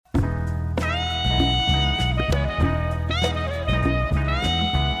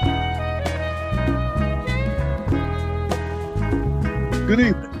Good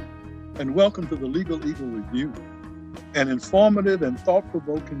evening, and welcome to the Legal Eagle Review, an informative and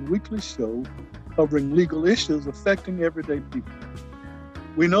thought-provoking weekly show covering legal issues affecting everyday people.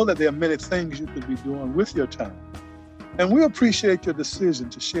 We know that there are many things you could be doing with your time, and we appreciate your decision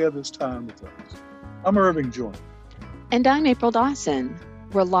to share this time with us. I'm Irving Joyner. And I'm April Dawson.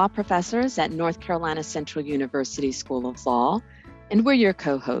 We're law professors at North Carolina Central University School of Law, and we're your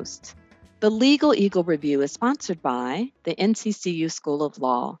co-hosts. The Legal Eagle Review is sponsored by the NCCU School of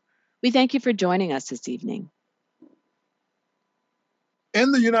Law. We thank you for joining us this evening.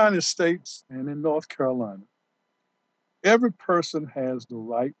 In the United States and in North Carolina, every person has the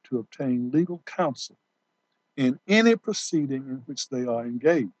right to obtain legal counsel in any proceeding in which they are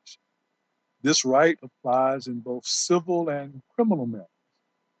engaged. This right applies in both civil and criminal matters,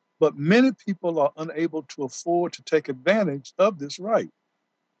 but many people are unable to afford to take advantage of this right.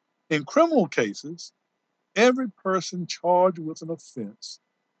 In criminal cases, every person charged with an offense,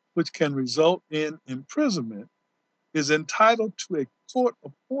 which can result in imprisonment, is entitled to a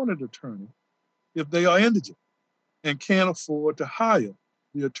court-appointed attorney if they are indigent and can't afford to hire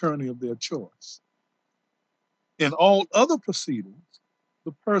the attorney of their choice. In all other proceedings,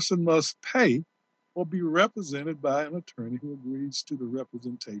 the person must pay or be represented by an attorney who agrees to the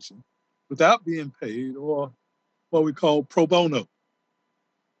representation without being paid, or what we call pro bono.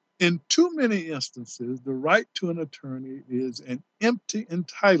 In too many instances, the right to an attorney is an empty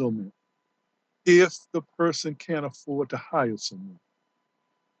entitlement if the person can't afford to hire someone.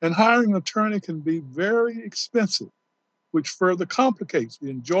 And hiring an attorney can be very expensive, which further complicates the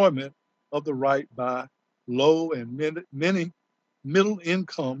enjoyment of the right by low and many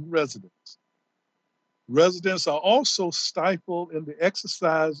middle-income residents. Residents are also stifled in the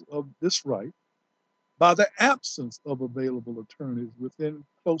exercise of this right by the absence of available attorneys within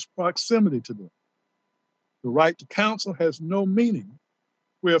close proximity to them. The right to counsel has no meaning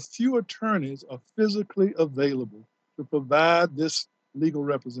where few attorneys are physically available to provide this legal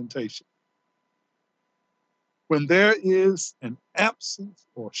representation. When there is an absence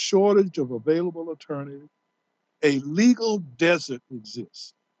or shortage of available attorneys, a legal desert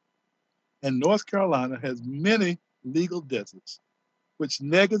exists. And North Carolina has many legal deserts, which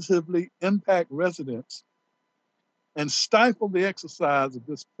negatively impact residents and stifle the exercise of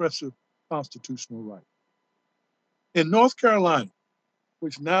this precious constitutional right. In North Carolina,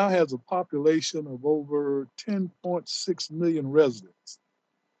 which now has a population of over 10.6 million residents,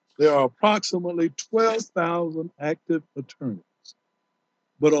 there are approximately 12,000 active attorneys,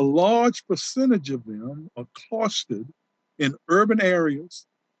 but a large percentage of them are clustered in urban areas,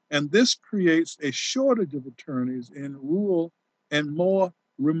 and this creates a shortage of attorneys in rural and more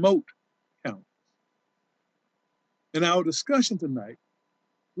remote counties. In our discussion tonight,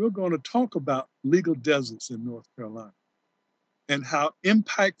 we're going to talk about legal deserts in North Carolina and how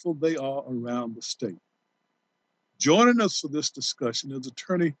impactful they are around the state. Joining us for this discussion is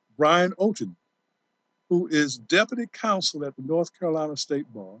attorney Brian Oten, who is deputy counsel at the North Carolina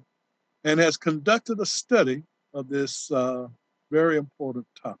State Bar and has conducted a study of this very important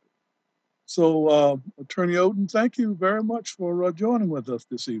topic. So, Attorney Oten, thank you very much for joining with us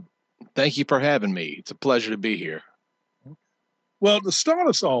this evening. Thank you for having me. It's a pleasure to be here. Okay. Well, to start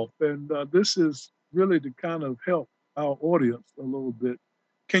us off, and this is really to kind of help our audience a little bit,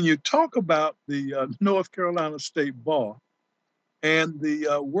 can you talk about the North Carolina State Bar and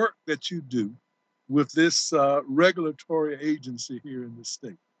the work that you do with this regulatory agency here in the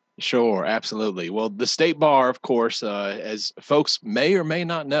state? Sure, absolutely. Well, the State Bar, of course, as folks may or may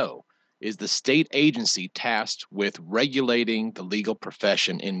not know, is the state agency tasked with regulating the legal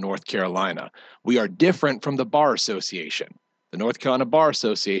profession in North Carolina. We are different from the Bar Association. The North Carolina Bar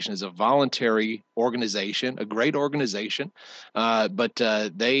Association is a voluntary organization, a great organization, but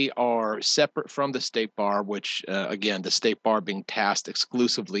they are separate from the State Bar, which, again, the State Bar being tasked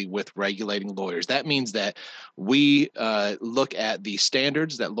exclusively with regulating lawyers. That means that we look at the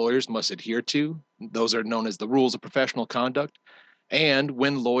standards that lawyers must adhere to. Those are known as the rules of professional conduct. And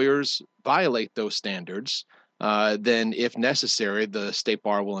when lawyers violate those standards, then if necessary, the State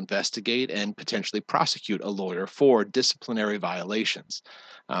Bar will investigate and potentially prosecute a lawyer for disciplinary violations.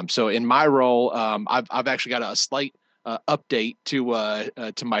 So in my role, I've actually got a slight update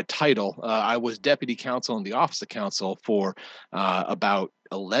to my title. I was deputy counsel in the Office of Counsel for about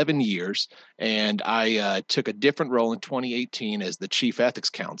 11 years, and I took a different role in 2018 as the chief ethics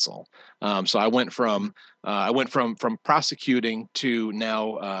counsel. So I went from prosecuting to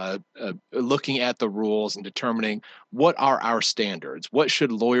now looking at the rules and determining what are our standards, what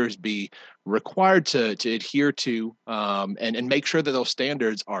should lawyers be required to adhere to, and make sure that those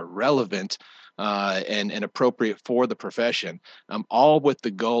standards are relevant and appropriate for the profession, all with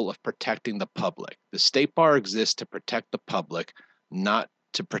the goal of protecting the public. The State Bar exists to protect the public, not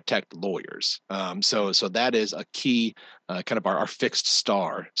to protect lawyers. So that is a key kind of our fixed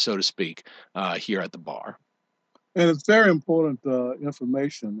star, so to speak, here at the bar. And it's very important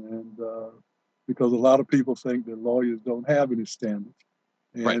information, and because a lot of people think that lawyers don't have any standards,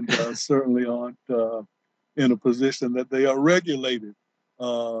 and Right. certainly aren't in a position that they are regulated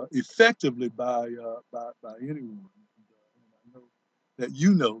effectively by anyone. And I know that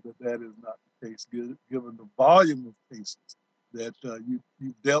you know that that is not the case, given the volume of cases that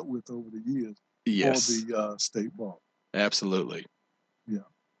you've dealt with over the years for Yes, the state bar. absolutely. Yeah.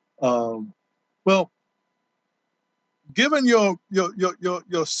 Um, well, given your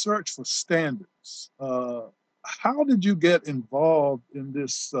search for standards, how did you get involved in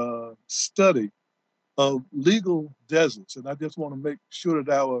this study of legal deserts? And I just want to make sure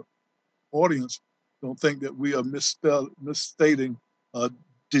that our audience don't think that we are misstating uh,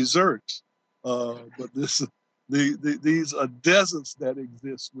 deserts, but these are deserts that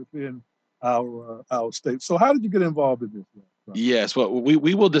exist within our state. So how did you get involved in this? Yes, well,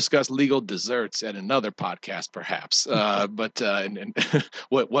 we will discuss legal desserts at another podcast, perhaps. But and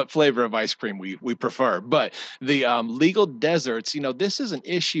what flavor of ice cream we prefer. But the legal deserts, this is an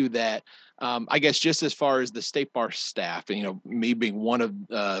issue that I guess just as far as the state bar staff, me being one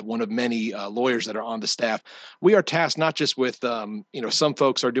of many lawyers that are on the staff, we are tasked not just with some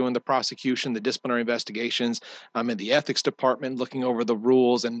folks are doing the prosecution, the disciplinary investigations. I'm in the ethics department looking over the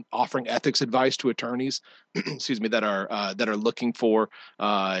rules and offering ethics advice to attorneys. Excuse me, that are looking for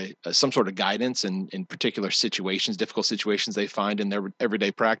some sort of guidance in particular situations, difficult situations they find in their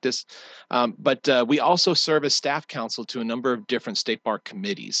everyday practice. But we also serve as staff counsel to a number of different state bar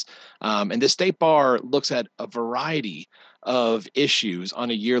committees. And the state bar looks at a variety of issues on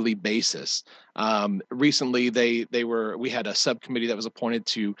a yearly basis. Recently, we had a subcommittee that was appointed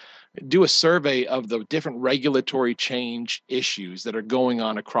to do a survey of the different regulatory change issues that are going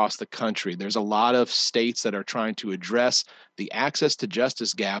on across the country. There's a lot of states that are trying to address the access to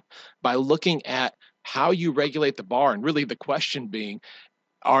justice gap by looking at how you regulate the bar. And really the question being,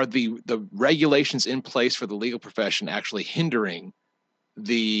 are the regulations in place for the legal profession actually hindering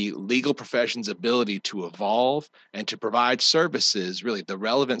the legal profession's ability to evolve and to provide services, really the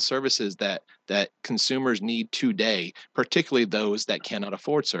relevant services that consumers need today, particularly those that cannot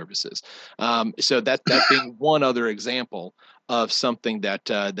afford services. So that being one other example of something that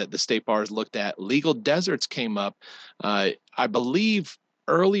that the state bar has looked at. Legal deserts came up, I believe,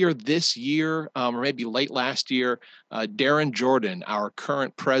 earlier this year, or maybe late last year. Darren Jordan, our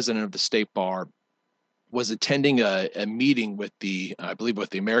current president of the state bar, was attending a meeting with I believe with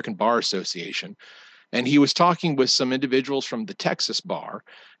the American Bar Association, and he was talking with some individuals from the Texas bar,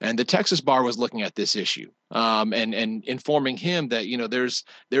 and the Texas bar was looking at this issue, and informing him that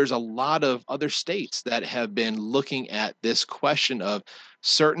there's a lot of other states that have been looking at this question of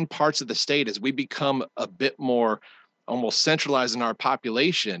certain parts of the state as we become a bit more almost centralized in our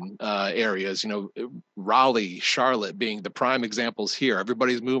population areas. Raleigh, Charlotte being the prime examples here.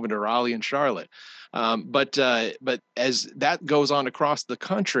 Everybody's moving to Raleigh and Charlotte. But as that goes on across the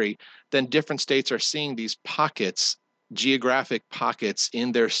country, then different states are seeing these pockets, geographic pockets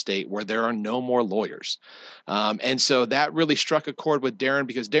in their state where there are no more lawyers. And so that really struck a chord with Darren,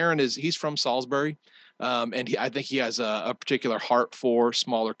 because he's from Salisbury. And I think he has a particular heart for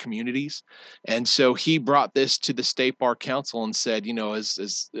smaller communities. And so he brought this to the State Bar Council and said,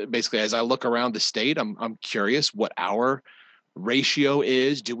 as basically, as I look around the state, I'm curious what our ratio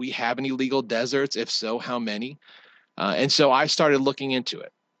is. Do we have any legal deserts? If so, how many? And so I started looking into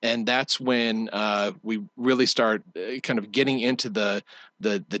it. And that's when we really start kind of getting into the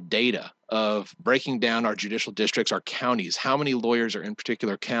data of breaking down our judicial districts, our counties, how many lawyers are in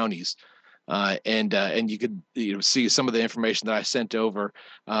particular counties. And you could see some of the information that I sent over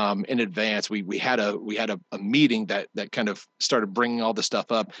in advance. We had a meeting that kind of started bringing all this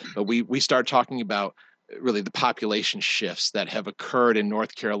stuff up. But we started talking about really the population shifts that have occurred in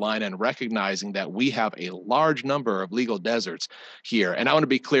North Carolina, and recognizing that we have a large number of legal deserts here. And I want to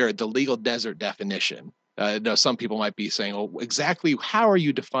be clear, the legal desert definition. Some people might be saying, "Oh, exactly how are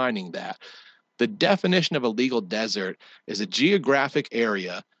you defining that?" The definition of a legal desert is a geographic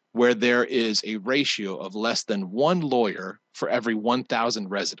area where there is a ratio of less than one lawyer for every 1,000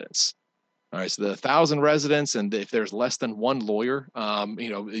 residents. All right, so the 1,000 residents, and if there's less than one lawyer,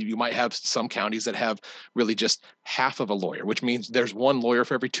 you might have some counties that have really just half of a lawyer, which means there's one lawyer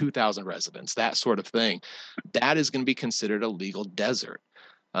for every 2,000 residents, that sort of thing. That is going to be considered a legal desert.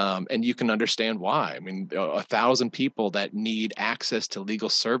 And you can understand why. I mean, 1,000 people that need access to legal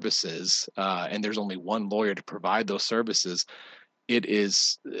services, and there's only one lawyer to provide those services.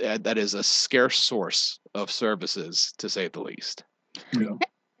 That is a scarce source of services, to say the least. Yeah.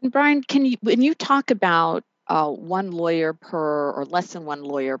 And Brian, when you talk about one lawyer per or less than one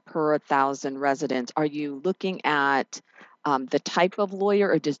lawyer per 1,000 residents, are you looking at the type of lawyer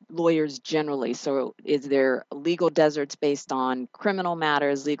or just lawyers generally? So is there legal deserts based on criminal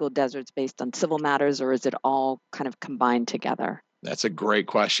matters, legal deserts based on civil matters, or is it all kind of combined together? That's a great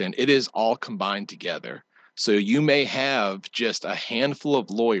question. It is all combined together. So you may have just a handful of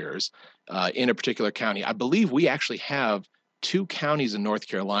lawyers in a particular county. I believe we actually have 2 counties in North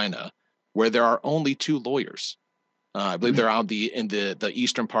Carolina where there are only 2 lawyers. I believe they're out in the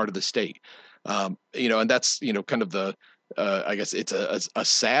eastern part of the state. And that's kind of the I guess it's a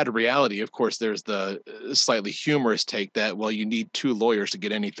sad reality. Of course, there's the slightly humorous take that, well, you need 2 lawyers to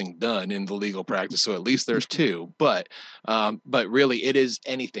get anything done in the legal practice, so at least there's 2. But really, it is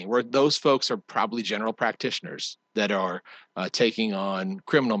anything where those folks are probably general practitioners that are taking on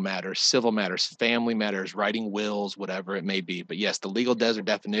criminal matters, civil matters, family matters, writing wills, whatever it may be. But yes, the legal desert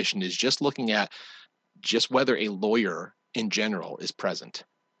definition is just looking at just whether a lawyer in general is present.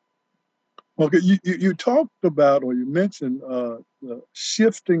 Okay, you talked about, or you mentioned the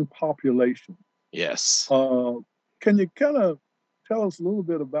shifting population. Yes. Can you kind of tell us a little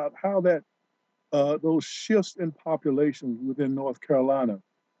bit about how that those shifts in populations within North Carolina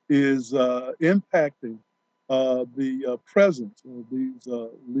is impacting the presence of these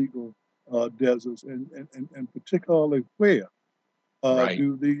legal deserts, and particularly where Right.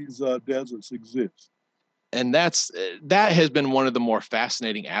 do these deserts exist? And that has been one of the more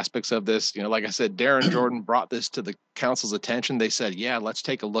fascinating aspects of this. Like I said, Darren Jordan brought this to the council's attention. They said, yeah, let's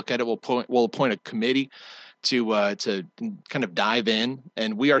take a look at it. We'll appoint a committee to kind of dive in.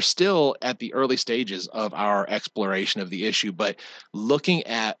 And we are still at the early stages of our exploration of the issue, but looking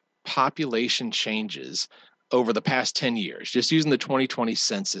at population changes over the past 10 years, just using the 2020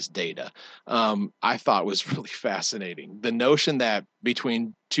 census data, I thought was really fascinating. The notion that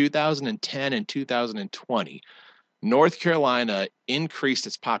between 2010 and 2020, North Carolina increased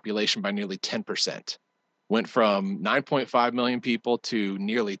its population by nearly 10%, went from 9.5 million people to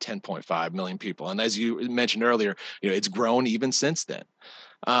nearly 10.5 million people. And as you mentioned earlier, it's grown even since then.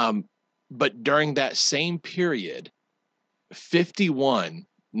 But during that same period, 51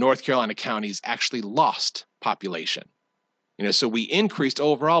 North Carolina counties actually lost population. So we increased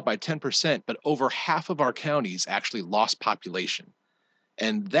overall by 10%, but over half of our counties actually lost population.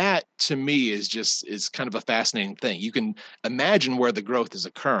 And that, to me, is kind of a fascinating thing. You can imagine where the growth is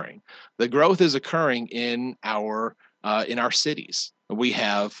occurring. The growth is occurring in our cities. We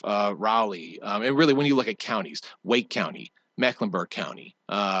have Raleigh, and really, when you look at counties, Wake County, Mecklenburg County,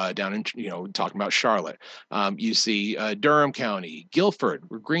 down in talking about Charlotte. You see Durham County, Guilford,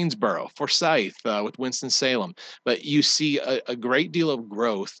 Greensboro, Forsyth with Winston-Salem. But you see a great deal of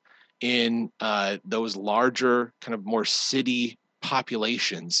growth in those larger, kind of more city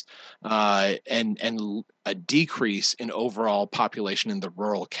populations, and a decrease in overall population in the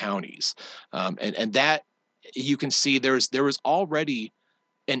rural counties, and that you can see there was already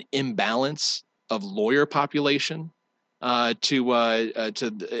an imbalance of lawyer population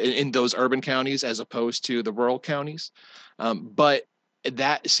in those urban counties as opposed to the rural counties, but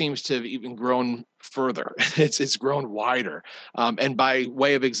that seems to have even grown further. It's grown wider, and by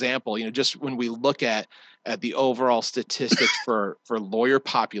way of example, just when we look at the overall statistics for lawyer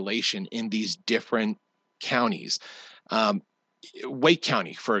population in these different counties, Wake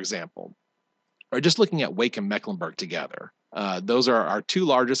County, for example, or just looking at Wake and Mecklenburg together, those are our 2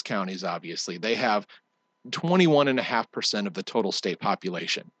 largest counties. Obviously, they have 21.5% of the total state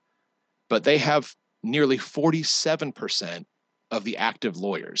population, but they have nearly 47% of the active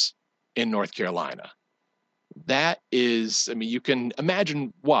lawyers in North Carolina. That is, I mean, you can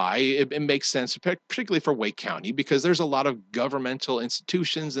imagine why it makes sense, particularly for Wake County, because there's a lot of governmental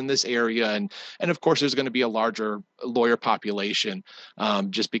institutions in this area, and of course there's going to be a larger lawyer population,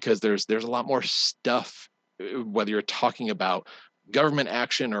 just because there's a lot more stuff, whether you're talking about government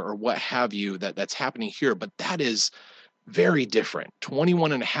action or what have you, that's happening here. But that is very different.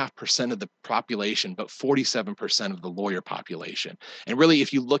 21.5% of the population, but 47% of the lawyer population. And really,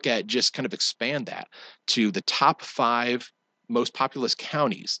 if you look at, just kind of expand that to the top 5 most populous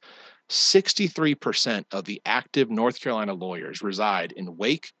counties, 63% of the active North Carolina lawyers reside in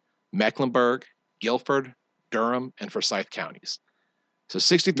Wake, Mecklenburg, Guilford, Durham, and Forsyth counties. So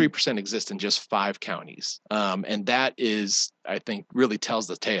 63% exist in just 5 counties. And that is, I think, really tells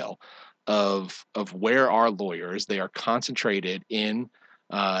the tale of where our lawyers, they are concentrated in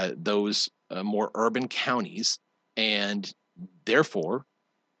those more urban counties, and therefore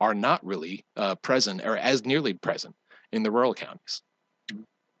are not really present or as nearly present in the rural counties.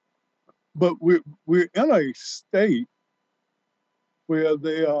 But we're in a state where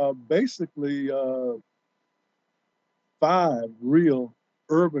there are basically 5 real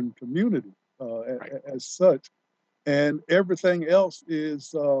urban communities Right. as such, and everything else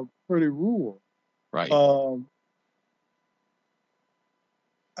is pretty rural. Right.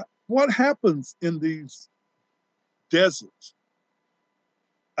 What happens in these deserts?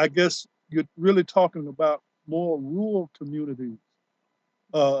 I guess you're really talking about more rural communities.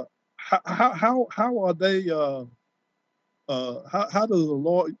 How are they? How does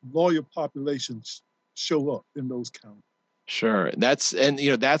the lawyer populations show up in those counties? Sure. That's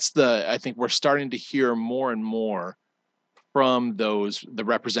I think we're starting to hear more and more from the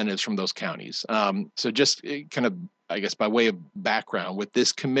representatives from those counties. So just kind of, I guess, by way of background, with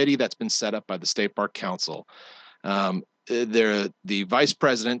this committee that's been set up by the State Bar Council, the vice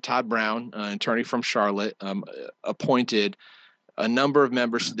president, Todd Brown, an attorney from Charlotte, appointed a number of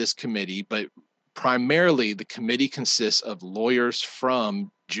members to this committee, but primarily the committee consists of lawyers from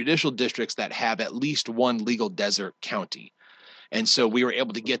judicial districts that have at least one legal desert county. And so we were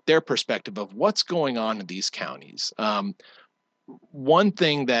able to get their perspective of what's going on in these counties. One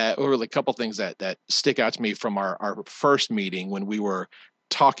thing or really a couple things that stick out to me from our first meeting, when we were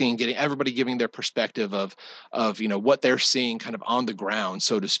talking, getting everybody giving their perspective of what they're seeing kind of on the ground,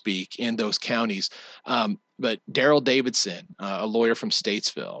 so to speak, in those counties. But Daryl Davidson, a lawyer from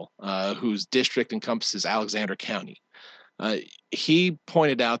Statesville, whose district encompasses Alexander County, he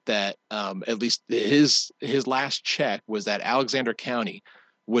pointed out that at least his last check was that Alexander County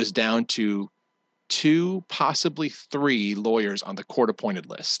was down to 2, possibly 3 lawyers on the court-appointed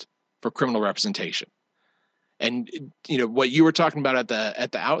list for criminal representation. And what you were talking about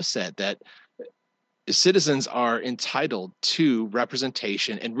at the outset, that citizens are entitled to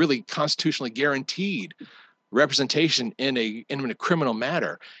representation and really constitutionally guaranteed representation in a criminal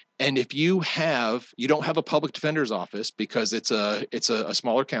matter. And if you don't have a public defender's office because it's a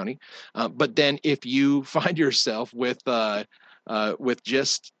smaller county, but then if you find yourself with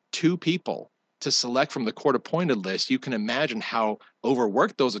just 2 people to select from the court-appointed list, you can imagine how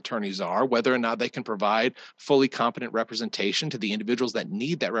overworked those attorneys are, whether or not they can provide fully competent representation to the individuals that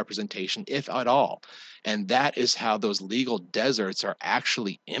need that representation, if at all. And that is how those legal deserts are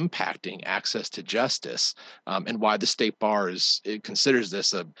actually impacting access to justice, and why the State Bar considers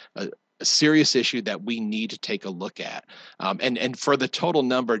this a serious issue that we need to take a look at. And for the total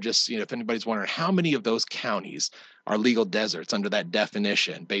number, just if anybody's wondering how many of those counties are legal deserts under that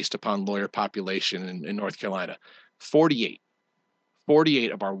definition based upon lawyer population in North Carolina, 48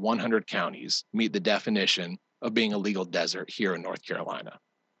 of our 100 counties meet the definition of being a legal desert here in North Carolina.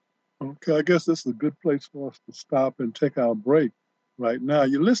 Okay, I guess this is a good place for us to stop and take our break right now.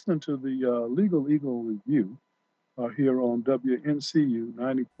 You're listening to the Legal Eagle Review here on WNCU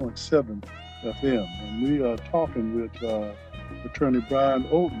 90.7 FM. And we are talking with Attorney Brian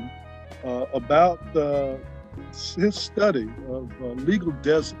Oden about his study of legal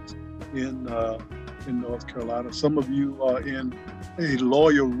deserts in North Carolina. Some of you are in a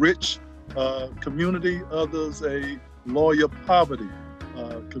lawyer-rich community, others a lawyer-poverty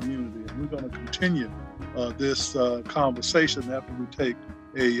community. And we're going to continue this conversation after we take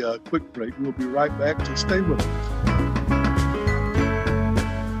a quick break. We'll be right back, so stay with us.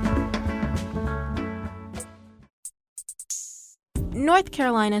 North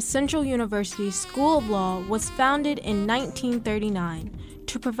Carolina Central University School of Law was founded in 1939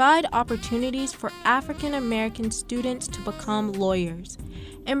 to provide opportunities for African American students to become lawyers.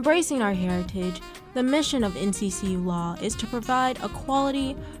 Embracing our heritage, the mission of NCCU Law is to provide a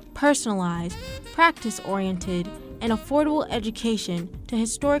quality, personalized, practice-oriented, and affordable education to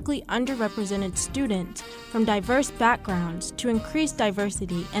historically underrepresented students from diverse backgrounds to increase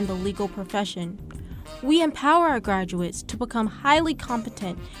diversity in the legal profession. We empower our graduates to become highly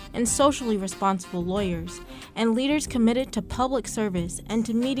competent and socially responsible lawyers and leaders committed to public service and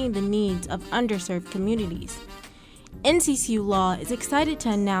to meeting the needs of underserved communities. NCCU Law is excited to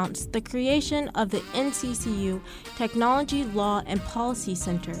announce the creation of the NCCU Technology, Law, and Policy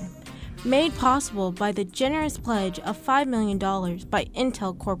Center, made possible by the generous pledge of $5 million by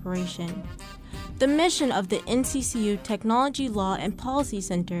Intel Corporation. The mission of the NCCU Technology, Law, and Policy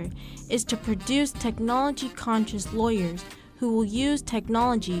Center is to produce technology-conscious lawyers who will use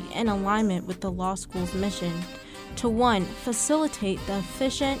technology in alignment with the law school's mission to 1. Facilitate the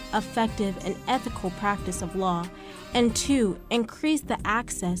efficient, effective, and ethical practice of law, and 2. Increase the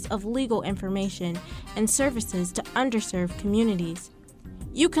access of legal information and services to underserved communities.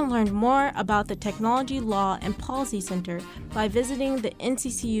 You can learn more about the Technology Law and Policy Center by visiting the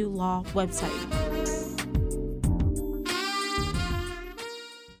NCCU Law website.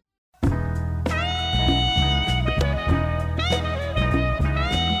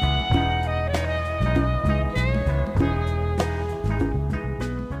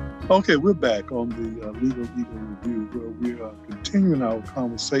 Okay, we're back on the Legal Eagle Review, where we are continuing our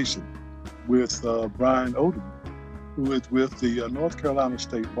conversation with Brian Odom, who is with the North Carolina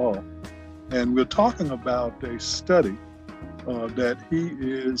State Bar. And we're talking about a study that he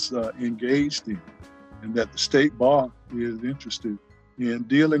is engaged in, and that the State Bar is interested in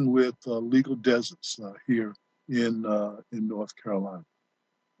dealing with legal deserts here in North Carolina.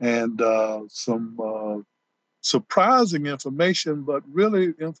 And some surprising information, but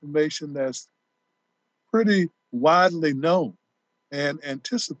really information that's pretty widely known and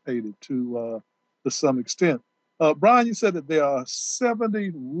anticipated to some extent. Brian, you said that there are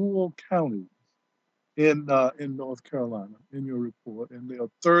 70 rural counties in North Carolina in your report, and there are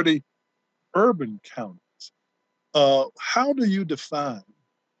 30 urban counties. How do you define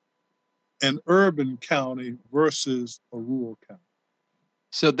an urban county versus a rural county?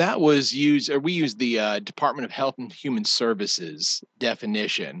 So that was used, or we used the Department of Health and Human Services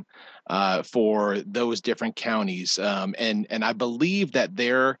definition for those different counties. And I believe that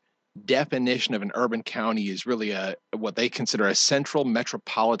their definition of an urban county is really what they consider a central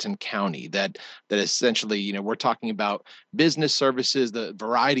metropolitan county, that essentially, we're talking about business services, the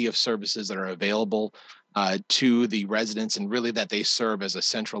variety of services that are available to the residents, and really that they serve as a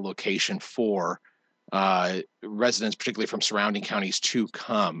central location for residents, particularly from surrounding counties, to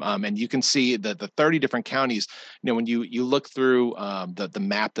come. And you can see that the 30 different counties, when you look through the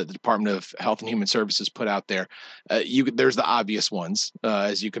map that the Department of Health and Human Services put out there, there's the obvious ones,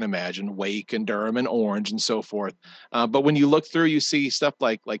 as you can imagine, Wake and Durham and Orange and so forth. But when you look through, you see stuff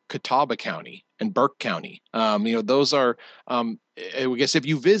like Catawba County and Burke County. Those are, I guess if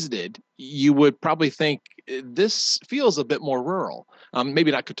you visited, you would probably think this feels a bit more rural.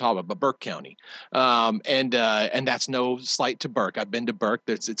 Maybe not Catawba, but Burke County. And that's no slight to Burke. I've been to Burke.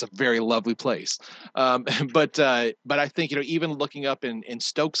 It's a very lovely place. But I think, even looking up in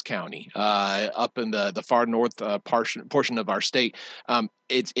Stokes County, up in the far north portion of our state,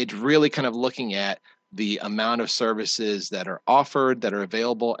 it's really kind of looking at the amount of services that are offered, that are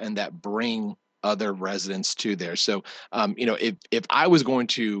available, and that bring other residents to there. So, if I was going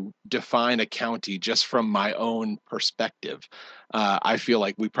to define a county just from my own perspective, I feel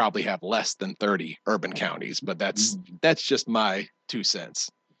like we probably have less than 30 urban counties, but that's just my 2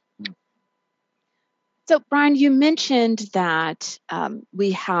 cents. So, Brian, you mentioned that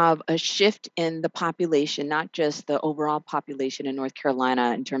we have a shift in the population, not just the overall population in North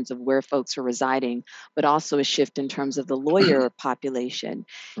Carolina in terms of where folks are residing, but also a shift in terms of the lawyer population.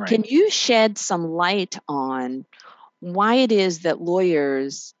 Right. Can you shed some light on why it is that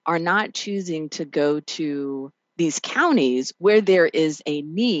lawyers are not choosing to go to these counties where there is a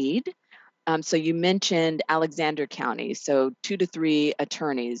need? So you mentioned Alexander County, so 2 to 3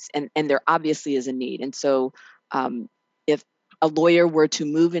 attorneys, and there obviously is a need. And so if a lawyer were to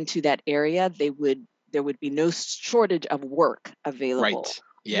move into that area, there would be no shortage of work available. Right.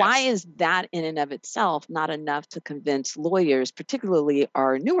 Yes. Why is that in and of itself not enough to convince lawyers, particularly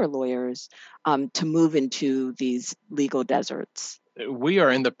our newer lawyers, to move into these legal deserts? We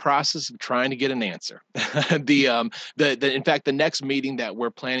are in the process of trying to get an answer. In fact, the next meeting that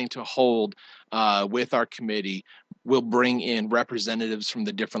we're planning to hold with our committee will bring in representatives from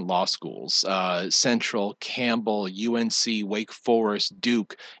the different law schools, Central, Campbell, UNC, Wake Forest,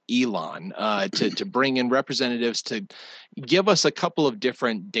 Duke, Elon, to bring in representatives to give us a couple of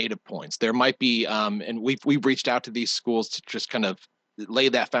different data points. There might be, and we've reached out to these schools to just kind of lay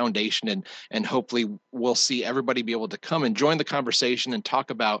that foundation, and hopefully we'll see everybody be able to come and join the conversation and talk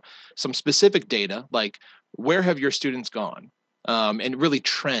about some specific data, like where have your students gone? And really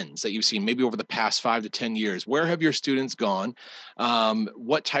trends that you've seen maybe over the past 5 to 10 years. Where have your students gone?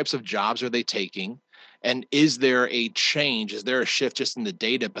 What types of jobs are they taking? And is there a change? Is there a shift just in the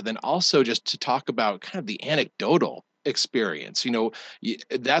data? But then also just to talk about kind of the anecdotal experience.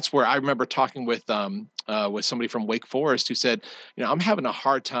 That's where I remember talking with somebody from Wake Forest who said, I'm having a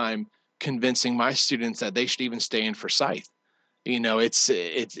hard time convincing my students that they should even stay in Forsyth.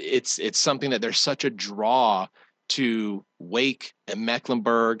 It's something that there's such a draw to Wake and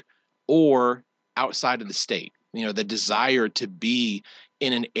Mecklenburg or outside of the state. The desire to be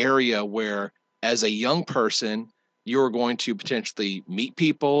in an area where, as a young person, you're going to potentially meet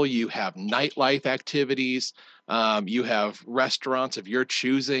people. You have nightlife activities. You have restaurants of your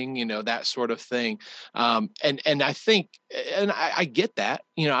choosing, that sort of thing. And I think, and I get that,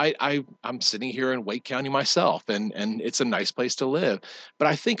 I'm sitting here in Wake County myself, and it's a nice place to live. But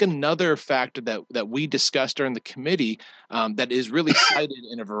I think another factor that we discussed during the committee, that is really cited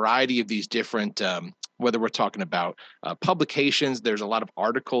in a variety of these different, whether we're talking about publications, there's a lot of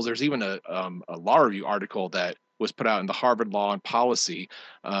articles. There's even a law review article that was put out in the Harvard Law and Policy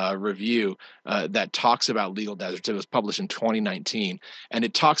Review that talks about legal deserts. It was published in 2019, and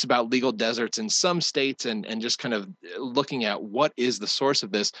it talks about legal deserts in some states, and just kind of looking at what is the source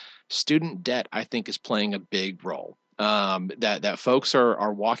of this. Student debt, I think, is playing a big role. That folks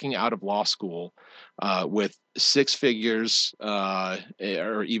are walking out of law school with six figures,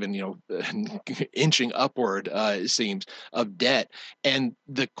 or even inching upward, it seems, of debt. And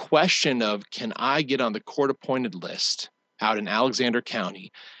the question of, can I get on the court-appointed list out in Alexander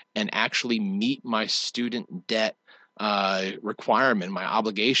County and actually meet my student debt requirement, my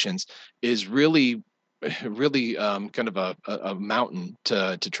obligations, is really kind of a mountain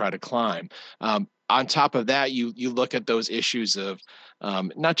to try to climb. On top of that, you look at those issues of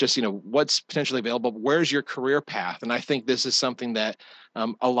not just what's potentially available, but where's your career path? And I think this is something that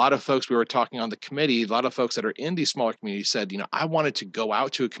a lot of folks, we were talking on the committee, a lot of folks that are in these smaller communities said, I wanted to go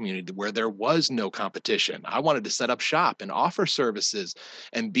out to a community where there was no competition. I wanted to set up shop and offer services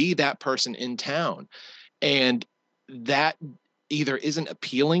and be that person in town. And that either isn't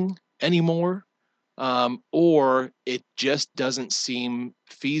appealing anymore, or it just doesn't seem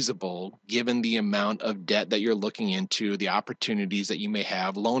feasible given the amount of debt that you're looking into, the opportunities that you may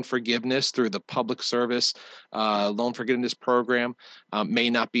have. Loan forgiveness through the public service loan forgiveness program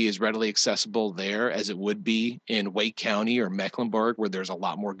may not be as readily accessible there as it would be in Wake County or Mecklenburg, where there's a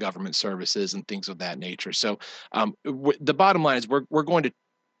lot more government services and things of that nature. So the bottom line is we're going to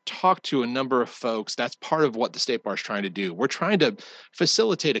talk to a number of folks. That's part of what the State Bar is trying to do. We're trying to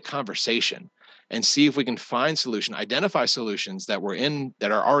facilitate a conversation and see if we can find identify solutions that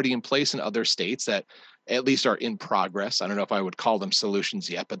are already in place in other states that at least are in progress. I don't know if I would call them solutions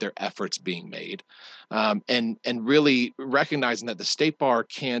yet, but they're efforts being made. And really recognizing that the State Bar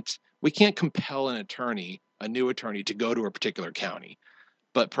we can't compel a new attorney to go to a particular county,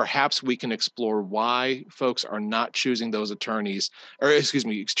 but perhaps we can explore why folks are not choosing those attorneys,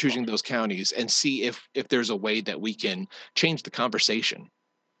 choosing those counties, and see if there's a way that we can change the conversation.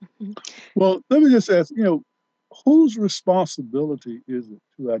 Well, let me just ask, whose responsibility is it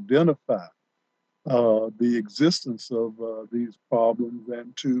to identify the existence of these problems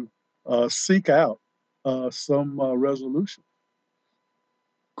and to seek out some resolution?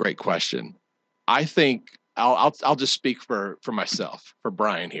 Great question. I think I'll just speak for myself, for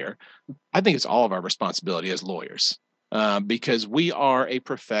Brian here. I think it's all of our responsibility as lawyers, because we are a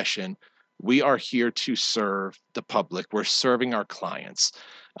profession. We are here to serve the public. We're serving our clients.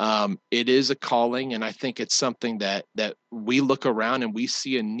 It is a calling, and I think it's something that we look around and we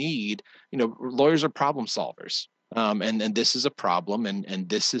see a need. Lawyers are problem solvers, and this is a problem, and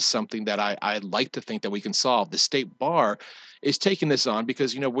this is something that I'd like to think that we can solve. The State Bar is taking this on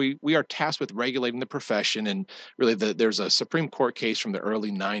because we are tasked with regulating the profession, and really there's a Supreme Court case from the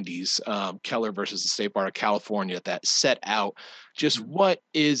early 90s, Keller versus the State Bar of California, that set out just what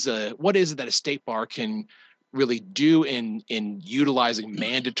is it that a State Bar can really do in utilizing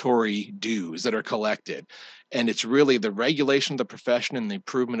mandatory dues that are collected. And it's really the regulation of the profession and the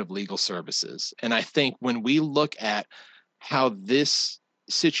improvement of legal services. And I think when we look at how this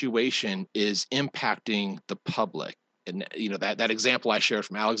situation is impacting the public, and that example I shared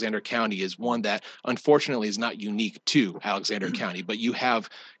from Alexander County is one that unfortunately is not unique to Alexander County, but you have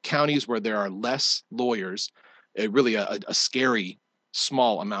counties where there are less lawyers, really a scary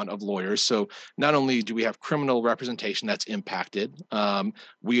small amount of lawyers. So not only do we have criminal representation that's impacted,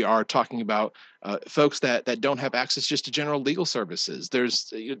 we are talking about folks that don't have access just to general legal services.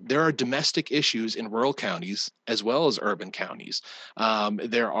 There are domestic issues in rural counties as well as urban counties.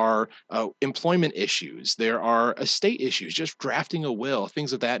 There are employment issues. There are estate issues, just drafting a will,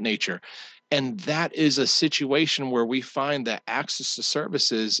 things of that nature. And that is a situation where we find that access to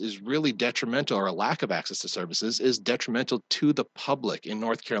services is really detrimental, or a lack of access to services is detrimental to the public in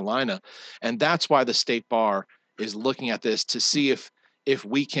North Carolina. And that's why the State Bar is looking at this to see if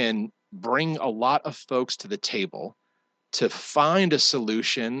we can bring a lot of folks to the table to find a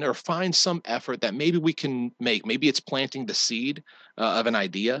solution or find some effort that maybe we can make. Maybe it's planting the seed of an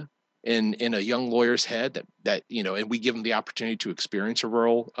idea in a young lawyer's head that and we give them the opportunity to experience a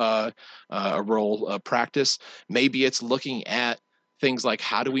rural practice. Maybe it's looking at things like,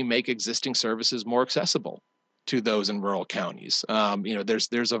 how do we make existing services more accessible to those in rural counties.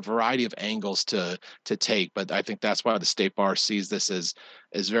 There's a variety of angles to take, but I think that's why the State Bar sees this as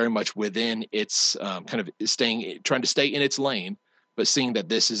very much within its kind of trying to stay in its lane, but seeing that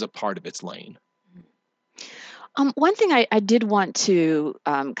this is a part of its lane. One thing I did want to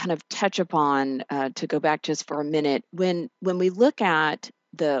kind of touch upon, to go back just for a minute, when we look at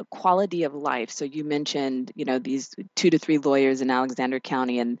the quality of life, so you mentioned, these 2 to 3 lawyers in Alexander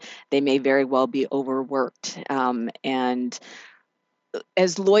County, and they may very well be overworked. And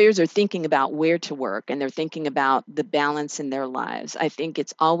as lawyers are thinking about where to work and they're thinking about the balance in their lives, I think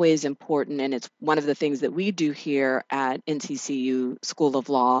it's always important, and it's one of the things that we do here at NCCU School of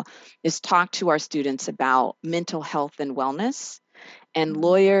Law, is talk to our students about mental health and wellness. And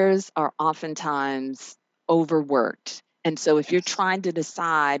lawyers are oftentimes overworked. And so if you're trying to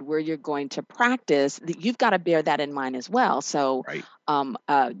decide where you're going to practice, you've got to bear that in mind as well. So Right.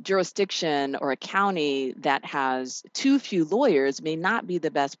 A jurisdiction or a county that has too few lawyers may not be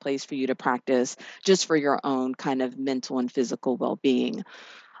the best place for you to practice, just for your own kind of mental and physical well-being.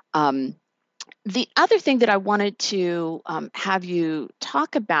 The other thing that I wanted to have you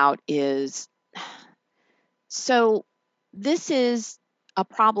talk about is, so this is a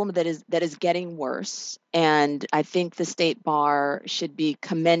problem that is getting worse, and I think the State Bar should be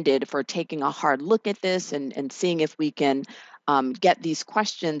commended for taking a hard look at this and seeing if we can get these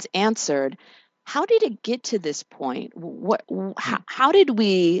questions answered. How did it get to this point? How did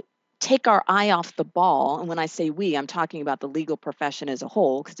we take our eye off the ball? And when I say we, I'm talking about the legal profession as a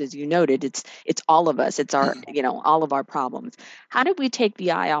whole, because as you noted, it's all of us. It's our, all of our problems. How did we take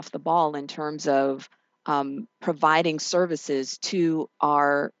the eye off the ball in terms of providing services to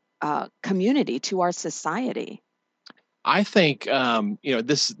our community, to our society? I think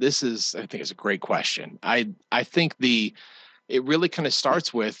this is, I think, is a great question. I think it really kind of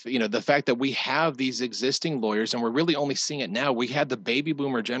starts with, the fact that we have these existing lawyers, and we're really only seeing it now. We had the baby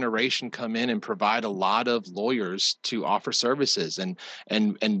boomer generation come in and provide a lot of lawyers to offer services.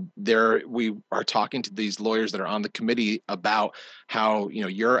 And there we are talking to these lawyers that are on the committee about how,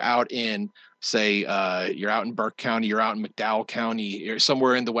 you're out in, say, you're out in Burke County, you're out in McDowell County, you're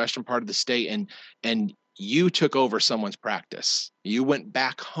somewhere in the western part of the state, and you took over someone's practice. You went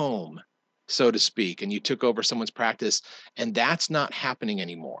back home, so to speak, and you took over someone's practice, and that's not happening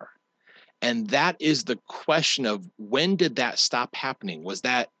anymore. And that is the question of, when did that stop happening? Was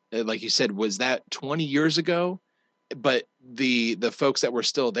that, like you said, was that 20 years ago? But the folks that were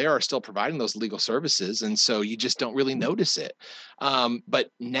still there are still providing those legal services, and so you just don't really notice it. But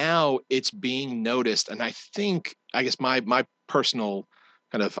now it's being noticed, and I guess my personal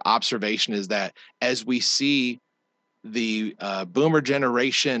kind of observation is that as we see the boomer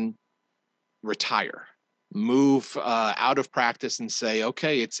generation retire, move out of practice and say,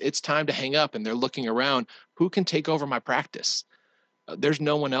 okay, it's time to hang up, and they're looking around, who can take over my practice? There's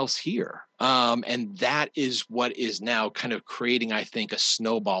no one else here. And that is what is now kind of creating, I think, a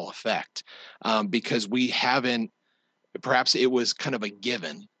snowball effect, because we haven't, perhaps it was kind of a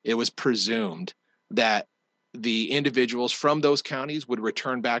given, it was presumed that the individuals from those counties would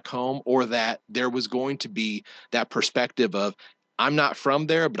return back home, or that there was going to be that perspective of, I'm not from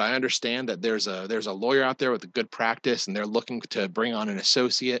there, but I understand that there's a lawyer out there with a good practice, and they're looking to bring on an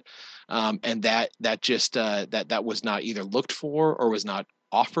associate, and that was not either looked for or was not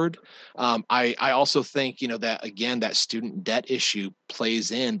offered. I also think, that again, that student debt issue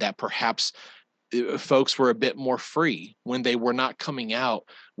plays in, that perhaps folks were a bit more free when they were not coming out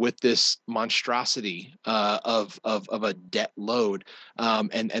with this monstrosity of a debt load,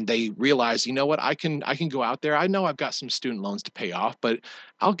 and they realize, what, I can go out there. I know I've got some student loans to pay off, but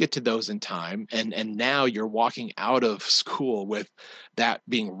I'll get to those in time. And now you're walking out of school with that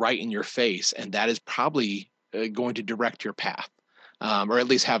being right in your face, and that is probably going to direct your path. Or at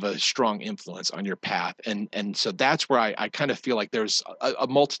least have a strong influence on your path. And so that's where I kind of feel like there's a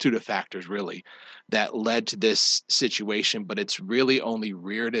multitude of factors really that led to this situation, but it's really only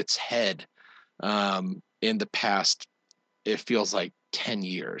reared its head in the past, it feels like 10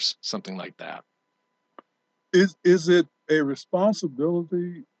 years, something like that. Is it a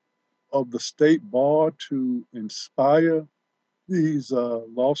responsibility of the State Bar to inspire these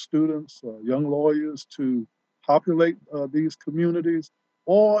law students, young lawyers, to populate these communities,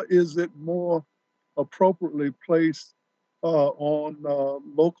 or is it more appropriately placed on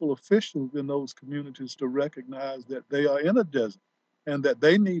local officials in those communities to recognize that they are in a desert and that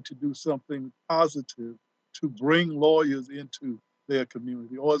they need to do something positive to bring lawyers into their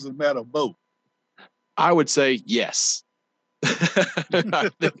community, or is it a matter of both? I would say yes.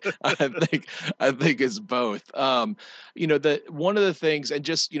 I think it's both. One of the things, and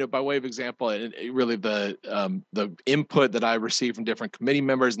just by way of example, and really the input that I received from different committee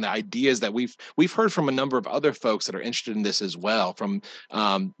members and the ideas that we've heard from a number of other folks that are interested in this as well. From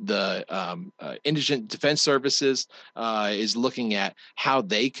the Indigent Defense Services is looking at how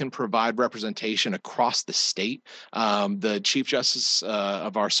they can provide representation across the state. The Chief Justice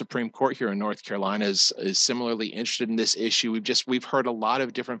of our Supreme Court here in North Carolina is similarly interested in this issue. We've heard a lot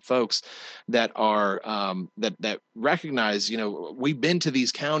of different folks that are that recognize, we've been to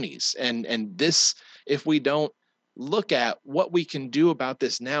these counties, and this, if we don't look at what we can do about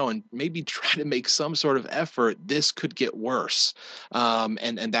this now and maybe try to make some sort of effort, this could get worse.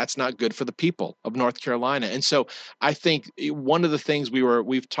 And that's not good for the people of North Carolina. And so I think one of the things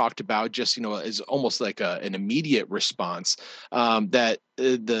we've talked about just, is almost like an immediate response, that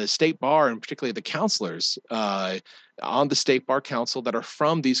the state bar, and particularly the counselors on the State Bar Council that are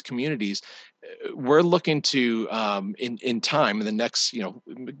from these communities, we're looking to, in time, in the next,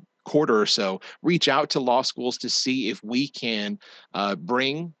 quarter or so, reach out to law schools to see if we can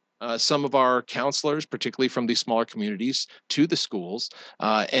bring some of our counselors, particularly from these smaller communities, to the schools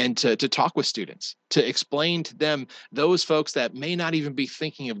and to talk with students, to explain to them, those folks that may not even be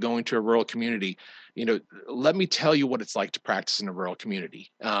thinking of going to a rural community, let me tell you what it's like to practice in a rural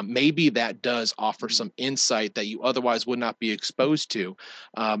community. Maybe that does offer some insight that you otherwise would not be exposed to.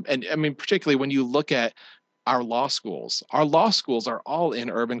 And I mean, particularly when you look at our law schools are all in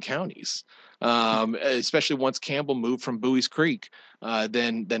urban counties, especially once Campbell moved from Bowie's Creek.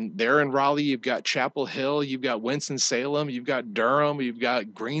 Then there in Raleigh, you've got Chapel Hill, you've got Winston-Salem, you've got Durham, you've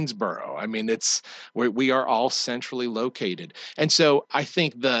got Greensboro. I mean, we are all centrally located. And so I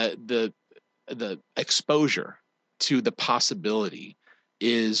think the exposure to the possibility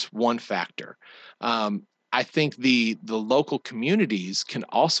is one factor. I think the local communities can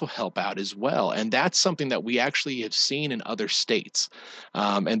also help out as well. And that's something that we actually have seen in other states.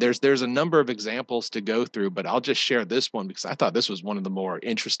 And there's a number of examples to go through, but I'll just share this one because I thought this was one of the more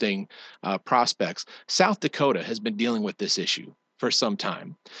interesting prospects. South Dakota has been dealing with this issue for some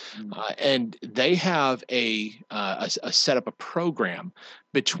time. And they have set up a program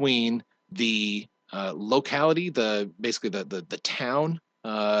between the locality, basically the town,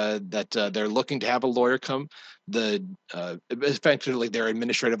 that they're looking to have a lawyer come, effectively their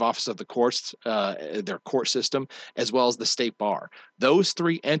administrative office of the courts, their court system, as well as the state bar. Those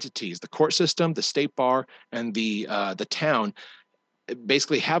three entities, the court system, the state bar, and the town,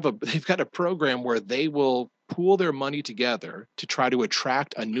 basically they've got a program where they will pool their money together to try to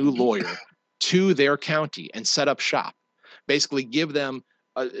attract a new lawyer to their county and set up shop. Basically give them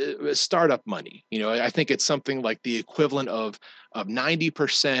startup money. I think it's something like the equivalent of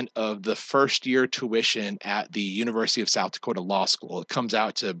 90% of the first year tuition at the University of South Dakota Law School. It comes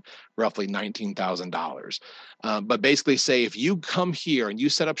out to roughly $19,000. But basically say, if you come here and you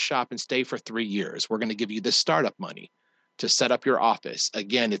set up shop and stay for 3 years, we're going to give you this startup money to set up your office.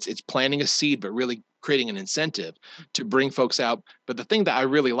 Again, it's planting a seed, but really creating an incentive to bring folks out. But the thing that I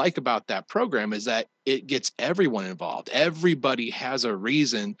really like about that program is that it gets everyone involved. Everybody has a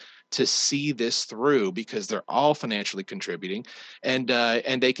reason to see this through because they're all financially contributing, and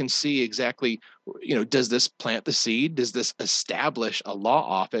they can see exactly, does this plant the seed? Does this establish a law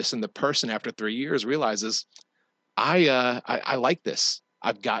office? And the person after 3 years realizes, I like this.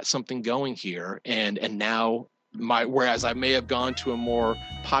 I've got something going here, and now whereas I may have gone to a more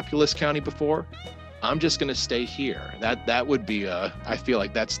populous county before, I'm just going to stay here. That would be I feel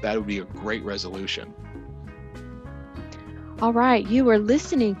like that would be a great resolution. All right, you are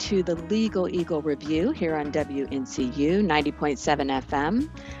listening to the Legal Eagle Review here on WNCU 90.7 FM.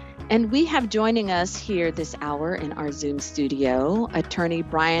 And we have joining us here this hour in our Zoom studio, attorney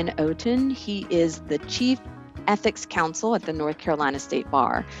Brian Oten. He is the Chief Ethics Counsel at the North Carolina State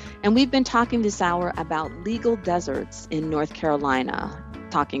Bar. And we've been talking this hour about legal deserts in North Carolina,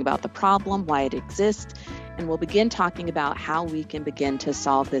 talking about the problem, why it exists, and we'll begin talking about how we can begin to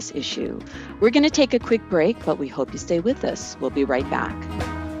solve this issue. We're going to take a quick break, but we hope you stay with us. We'll be right back.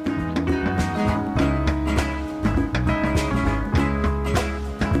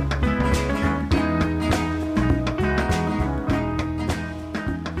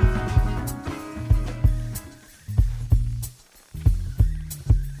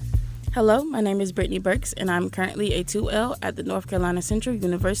 Hello, my name is Brittany Burks, and I'm currently a 2L at the North Carolina Central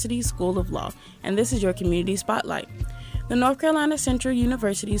University School of Law, and this is your Community Spotlight. The North Carolina Central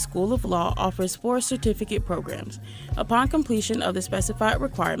University School of Law offers 4 certificate programs. Upon completion of the specified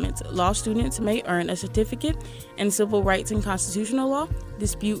requirements, law students may earn a certificate in civil rights and constitutional law,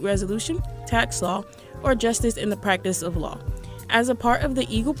 dispute resolution, tax law, or justice in the practice of law. As a part of the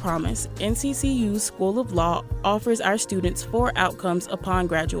Eagle Promise, NCCU's School of Law offers our students 4 outcomes upon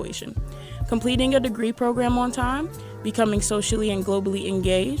graduation: completing a degree program on time, becoming socially and globally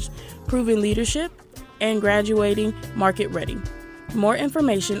engaged, proving leadership, and graduating market ready. More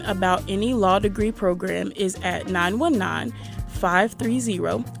information about any law degree program is at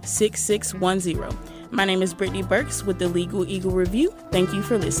 919-530-6610. My name is Brittany Burks with the Legal Eagle Review. Thank you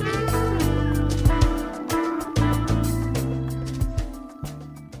for listening.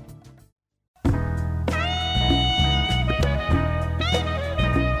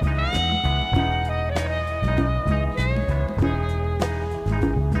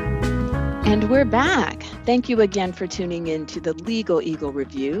 And we're back. Thank you again for tuning in to the Legal Eagle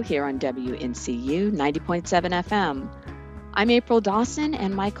Review here on WNCU 90.7 FM. I'm April Dawson,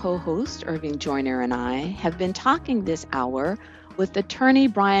 and my co-host, Irving Joyner, and I have been talking this hour with attorney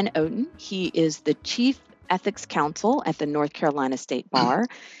Brian Oten. He is the Chief Ethics Counsel at the North Carolina State Bar,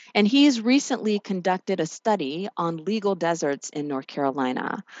 and he's recently conducted a study on legal deserts in North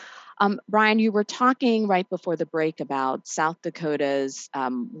Carolina. Brian, you were talking right before the break about South Dakota's,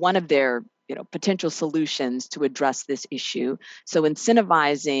 one of their potential solutions to address this issue. So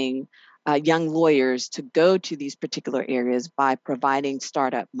incentivizing young lawyers to go to these particular areas by providing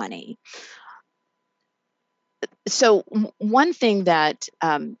startup money. So one thing that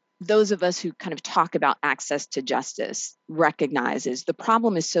those of us who kind of talk about access to justice recognize is the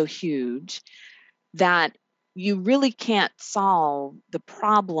problem is so huge that you really can't solve the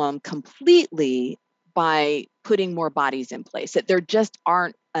problem completely by putting more bodies in place, that there just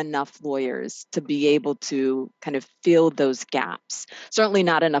aren't enough lawyers to be able to kind of fill those gaps. Certainly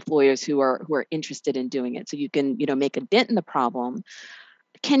not enough lawyers who are interested in doing it. So you can, make a dent in the problem.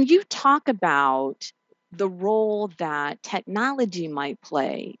 Can you talk about the role that technology might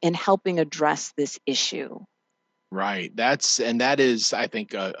play in helping address this issue? Right. That is, I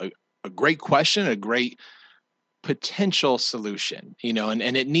think, a great question, a great potential solution,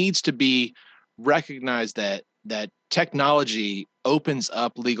 and it needs to be recognized that technology opens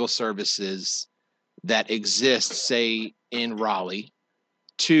up legal services that exist, say, in Raleigh,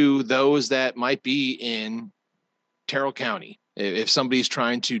 to those that might be in Terrell County. If somebody's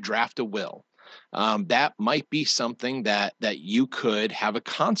trying to draft a will, that might be something that you could have a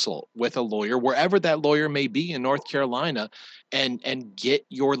consult with a lawyer, wherever that lawyer may be in North Carolina, and get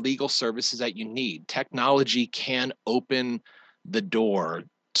your legal services that you need. Technology can open the door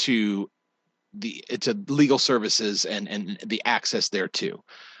to legal services and the access there too.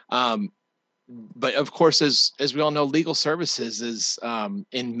 But of course, as we all know, legal services is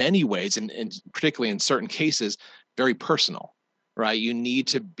in many ways, and particularly in certain cases, very personal, right? You need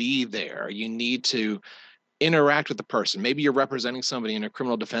to be there. You need to interact with the person. Maybe you're representing somebody in a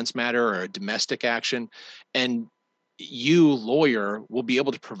criminal defense matter or a domestic action, and you, lawyer, will be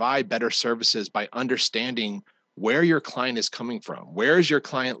able to provide better services by understanding where your client is coming from. Where is your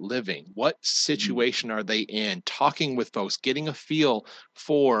client living? What situation are they in? Talking with folks, getting a feel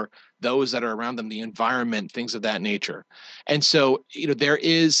for those that are around them, the environment, things of that nature. And so, there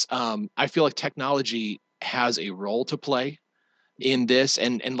is, I feel like technology has a role to play in this.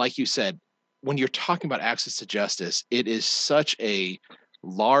 And like you said, when you're talking about access to justice, it is such a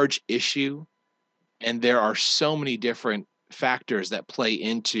large issue. And there are so many different factors that play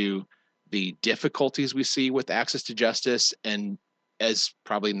into the difficulties we see with access to justice. And as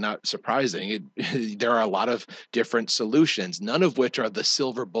probably not surprising, there are a lot of different solutions, none of which are the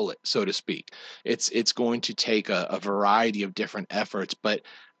silver bullet, so to speak. It's going to take a variety of different efforts, but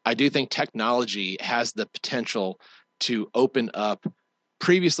I do think technology has the potential to open up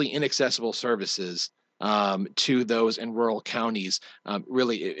previously inaccessible services to those in rural counties.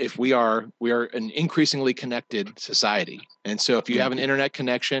 Really, if we are an increasingly connected society. And so if you have an internet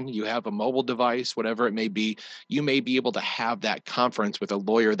connection, you have a mobile device, whatever it may be, you may be able to have that conference with a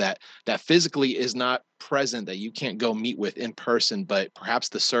lawyer that physically is not present, that you can't go meet with in person, but perhaps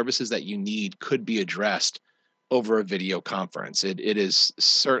the services that you need could be addressed over a video conference. It is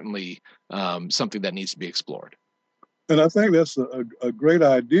certainly something that needs to be explored. And I think that's a great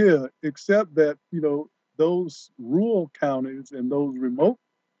idea, except that, those rural counties and those remote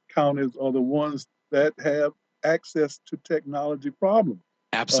counties are the ones that have access to technology problems.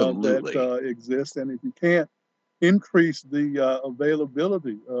 Absolutely. That exist. And if you can't increase the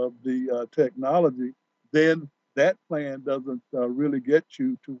availability of the technology, then that plan doesn't really get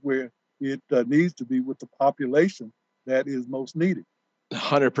you to where it needs to be with the population that is most needed.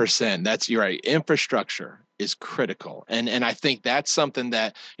 100%. You're right. Infrastructure is critical, and I think that's something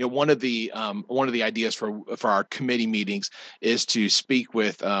that, one of the ideas for our committee meetings is to speak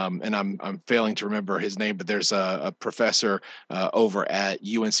with, and I'm failing to remember his name, but there's a professor over at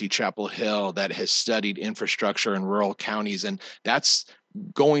UNC Chapel Hill that has studied infrastructure in rural counties, and that's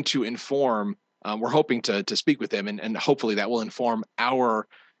going to inform. We're hoping to speak with them, and hopefully that will inform our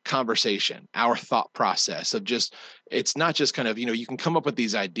conversation, our thought process of just, it's not just kind of, you can come up with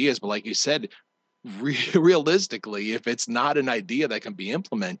these ideas, but like you said, realistically, if it's not an idea that can be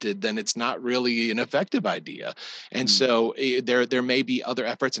implemented, then it's not really an effective idea. And so there may be other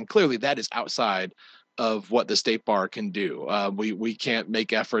efforts, and clearly that is outside of what the state bar can do. We can't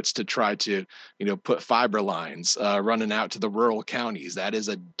make efforts to try to, put fiber lines running out to the rural counties. That is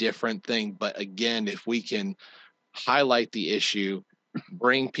a different thing. But again, if we can highlight the issue,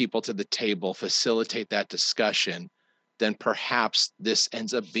 bring people to the table, facilitate that discussion, then perhaps this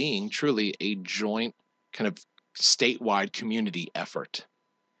ends up being truly a joint kind of statewide community effort.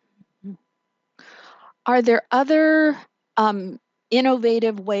 Are there other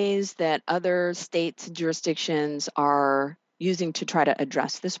innovative ways that other states and jurisdictions are using to try to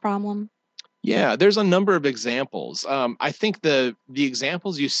address this problem? Yeah, there's a number of examples. I think the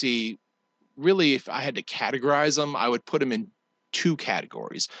examples you see, really, if I had to categorize them, I would put them in two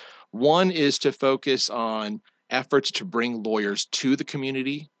categories. One is to focus on efforts to bring lawyers to the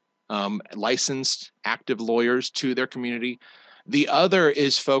community, licensed active lawyers to their community. The other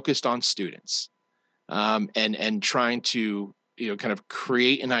is focused on students, and trying to kind of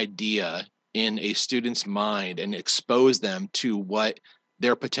create an idea in a student's mind and expose them to what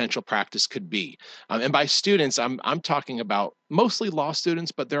their potential practice could be. And by students, I'm talking about mostly law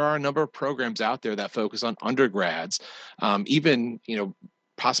students, but there are a number of programs out there that focus on undergrads, even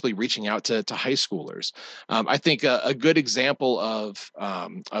possibly reaching out to high schoolers. I think a good example of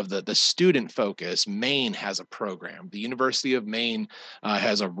the student focus, Maine has a program. The University of Maine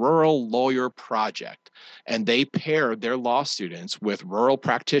has a rural lawyer project, and they pair their law students with rural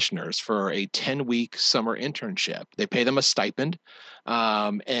practitioners for a 10-week summer internship. They pay them a stipend,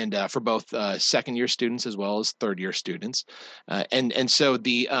 and for both second-year students as well as third-year students, and so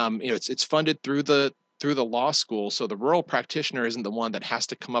the it's funded through the law school. So the rural practitioner isn't the one that has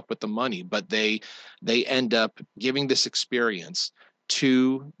to come up with the money, but they end up giving this experience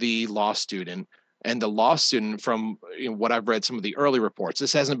to the law student. And the law student, from what I've read, some of the early reports,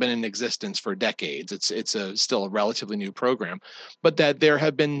 this hasn't been in existence for decades. It's still a relatively new program, but that there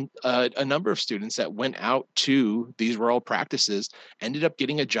have been a number of students that went out to these rural practices, ended up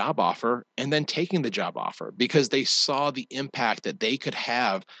getting a job offer, and then taking the job offer because they saw the impact that they could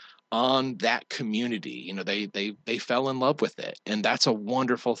have on that community. They fell in love with it, and that's a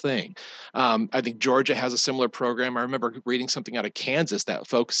wonderful thing. I think Georgia has a similar program. I remember reading something out of Kansas that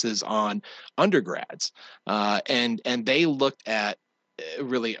focuses on undergrads, and they looked at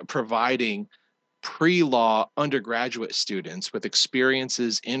really providing pre-law undergraduate students with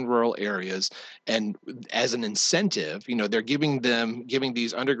experiences in rural areas, and as an incentive, they're giving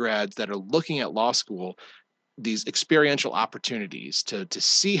these undergrads that are looking at law school these experiential opportunities to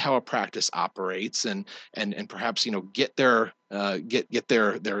see how a practice operates, and perhaps get their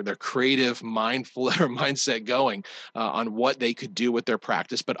creative mindful or mindset going on what they could do with their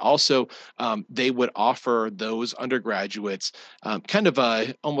practice. But also they would offer those undergraduates kind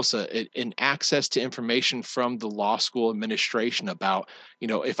of almost an access to information from the law school administration about,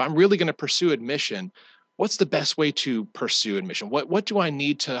 if I'm really going to pursue admission, what's the best way to pursue admission? What do I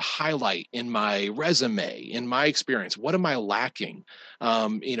need to highlight in my resume, in my experience? What am I lacking?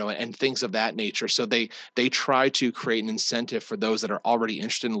 And things of that nature. So they try to create an incentive for those that are already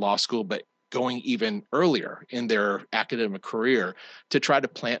interested in law school, but going even earlier in their academic career, to try to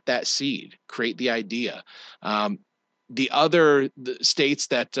plant that seed, create the idea. The states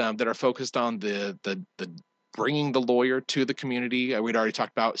that are focused on the bringing the lawyer to the community, we'd already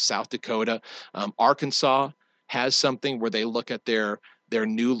talked about South Dakota. Arkansas has something where they look at their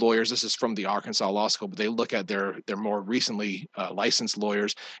new lawyers. This is from the Arkansas Law School, but they look at their more recently licensed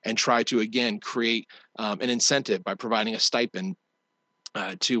lawyers and try to, again, create an incentive by providing a stipend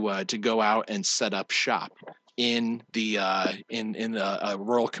to go out and set up shop in the in a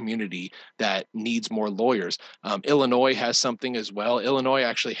rural community that needs more lawyers. Illinois has something as well. Illinois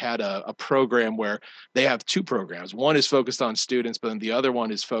actually had a program where they have two programs. One is focused on students, but then the other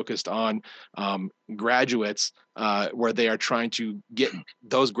one is focused on graduates, where they are trying to get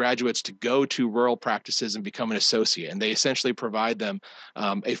those graduates to go to rural practices and become an associate. And they essentially provide them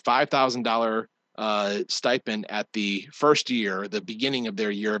a $5,000 stipend at the first year, the beginning of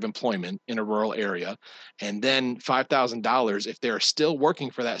their year of employment in a rural area, and then $5,000 if they're still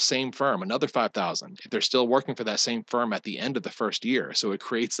working for that same firm, another $5,000 if they're still working for that same firm at the end of the first year. So it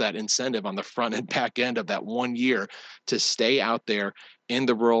creates that incentive on the front and back end of that 1 year to stay out there in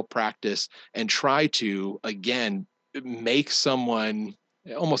the rural practice and try to, again, make someone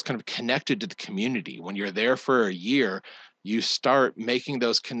almost kind of connected to the community. When you're there for a year, you start making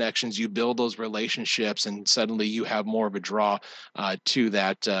those connections, you build those relationships, and suddenly you have more of a draw to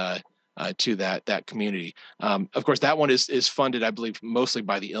that community. Of course, that one is funded, I believe, mostly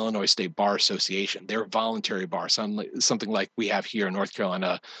by the Illinois State Bar Association. They're voluntary bar, something like we have here in North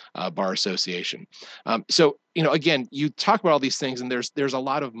Carolina Bar Association. So, again, you talk about all these things, and there's a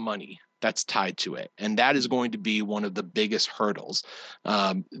lot of money that's tied to it, and that is going to be one of the biggest hurdles.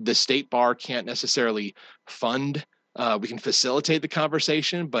 The state bar can't necessarily fund. We can facilitate the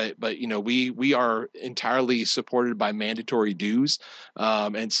conversation, but we are entirely supported by mandatory dues,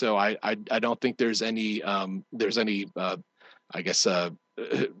 and so I don't think there's any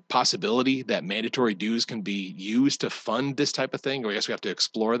possibility that mandatory dues can be used to fund this type of thing. Or I guess we have to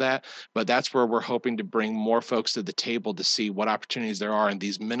explore that. But that's where we're hoping to bring more folks to the table to see what opportunities there are in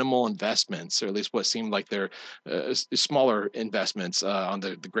these minimal investments, or at least what seem like they're smaller investments on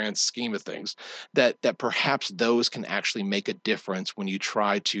the grand scheme of things, that perhaps those can actually make a difference when you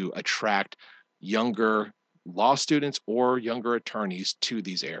try to attract younger law students or younger attorneys to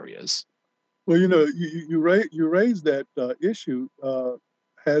these areas. Well, you raised that issue.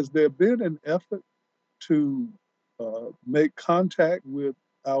 Has there been an effort to make contact with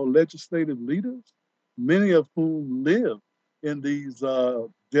our legislative leaders, many of whom live in these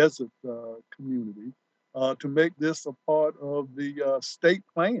desert communities, to make this a part of the state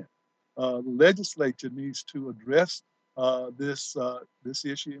plan? The legislature needs to address this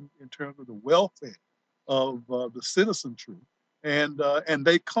issue in terms of the welfare of the citizenry, and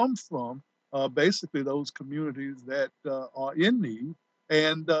they come from basically those communities that are in need,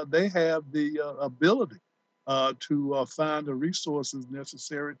 and they have the ability to find the resources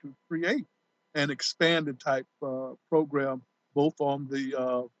necessary to create an expanded type program, both on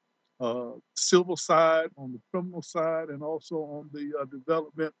the civil side, on the criminal side, and also on the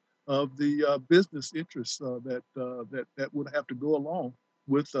development of the business interests that would have to go along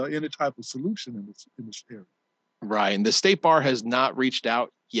with any type of solution in this area. Right, and the state bar has not reached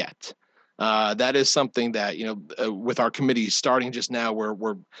out yet. That is something that, with our committee starting just now,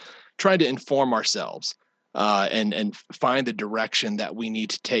 we're trying to inform ourselves and find the direction that we need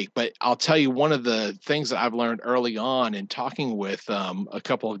to take. But I'll tell you, one of the things that I've learned early on in talking with a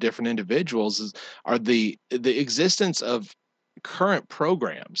couple of different individuals are the existence of current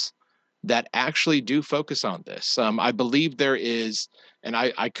programs that actually do focus on this. I believe there is, and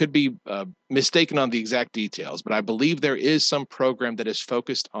I could be mistaken on the exact details, but I believe there is some program that is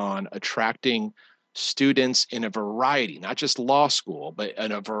focused on attracting students in a variety, not just law school, but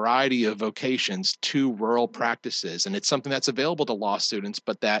in a variety of vocations to rural practices. And it's something that's available to law students,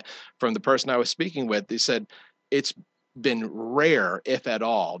 but that from the person I was speaking with, they said it's been rare, if at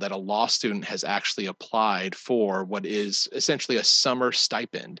all, that a law student has actually applied for what is essentially a summer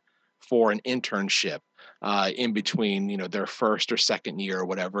stipend for an internship in between, their first or second year or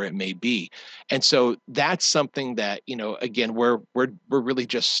whatever it may be. And so that's something that, again, we're really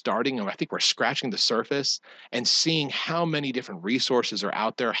just starting, and I think we're scratching the surface and seeing how many different resources are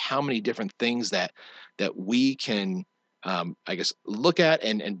out there, how many different things that we can, look at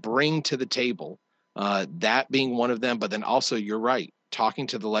and bring to the table. That being one of them, but then also, you're right, talking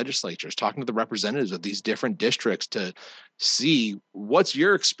to the legislatures, talking to the representatives of these different districts to see what's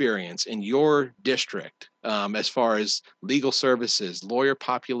your experience in your district as far as legal services, lawyer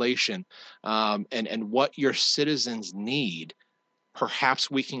population, and what your citizens need. Perhaps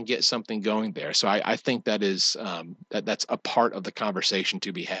we can get something going there. So I think that is that's a part of the conversation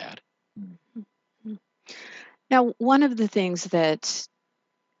to be had. Now, one of the things that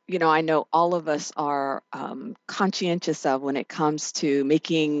I know all of us are conscientious of when it comes to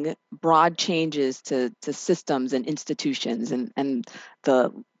making broad changes to systems and institutions, and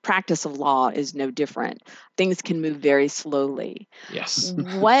the practice of law is no different. Things can move very slowly. Yes.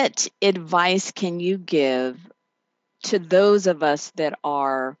 What advice can you give to those of us that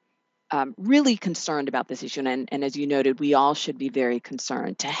are really concerned about this issue? And as you noted, we all should be very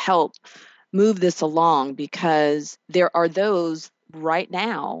concerned to help move this along, because there are those right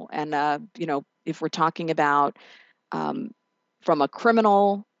now, and if we're talking about from a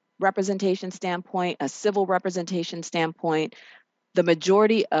criminal representation standpoint, a civil representation standpoint, the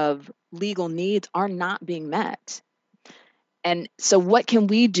majority of legal needs are not being met. And so what can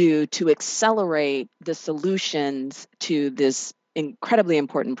we do to accelerate the solutions to this incredibly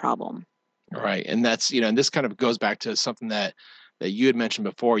important problem? Right. And that's, and this kind of goes back to something that you had mentioned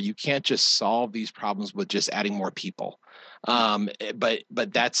before. You can't just solve these problems with just adding more people. But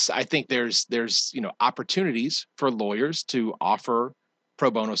that's, I think there's opportunities for lawyers to offer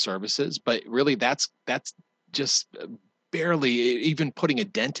pro bono services, but really that's just barely even putting a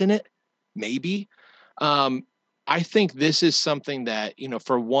dent in it, maybe. I think this is something that,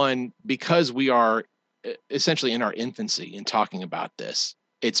 for one, because we are essentially in our infancy in talking about this,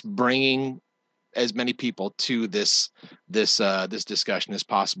 it's bringing as many people to this discussion as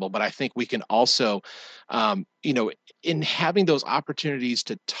possible. But I think we can also, in having those opportunities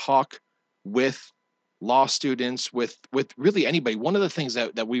to talk with law students, with really anybody. One of the things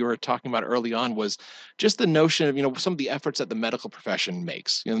that we were talking about early on was just the notion of, some of the efforts that the medical profession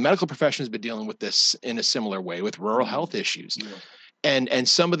makes. The medical profession has been dealing with this in a similar way with rural health issues. Yeah. And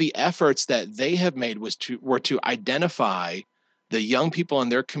some of the efforts that they have made were to identify the young people in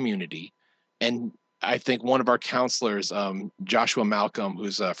their community. And I think one of our counselors, Joshua Malcolm,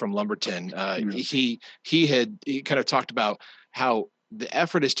 who's from Lumberton, he kind of talked about how the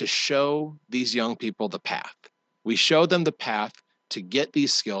effort is to show these young people the path. We show them the path to get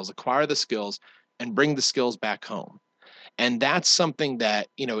these skills, acquire the skills, and bring the skills back home. And that's something that,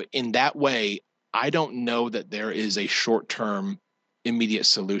 in that way, I don't know that there is a short-term immediate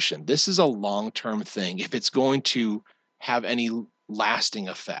solution. This is a long-term thing if it's going to have any lasting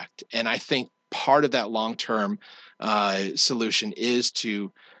effect. And I think part of that long-term solution is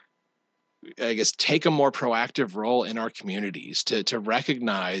to, I guess, take a more proactive role in our communities to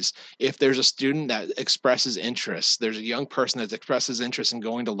recognize if there's a student that expresses interest, there's a young person that expresses interest in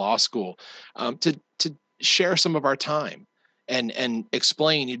going to law school, to share some of our time and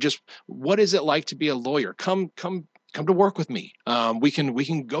explain just what is it like to be a lawyer. Come to work with me. We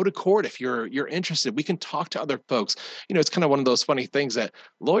can go to court if you're interested. We can talk to other folks. It's kind of one of those funny things that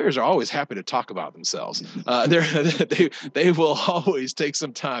lawyers are always happy to talk about themselves. They will always take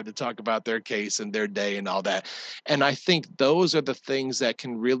some time to talk about their case and their day and all that. And I think those are the things that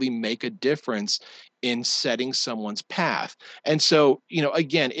can really make a difference in setting someone's path. And so,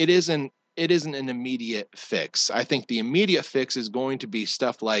 again, it isn't an immediate fix. I think the immediate fix is going to be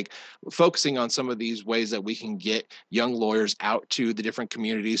stuff like focusing on some of these ways that we can get young lawyers out to the different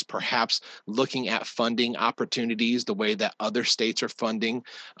communities, perhaps looking at funding opportunities, the way that other states are funding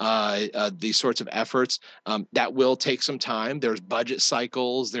these sorts of efforts. That will take some time. There's budget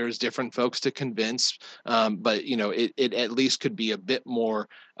cycles, there's different folks to convince, but it at least could be a bit more,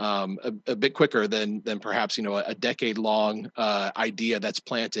 a bit quicker than perhaps, a decade-long idea that's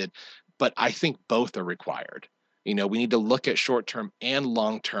planted. But I think both are required. We need to look at short-term and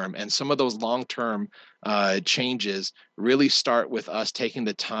long-term, and some of those long-term changes really start with us taking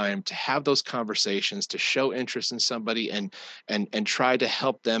the time to have those conversations, to show interest in somebody and try to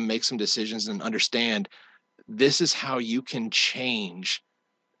help them make some decisions and understand this is how you can change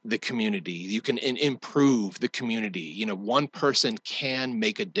the community. You can improve the community. One person can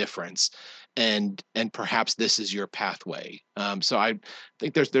make a difference. And perhaps this is your pathway. So I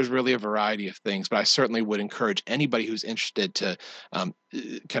think there's really a variety of things, but I certainly would encourage anybody who's interested to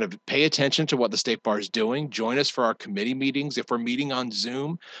kind of pay attention to what the State Bar is doing. Join us for our committee meetings. If we're meeting on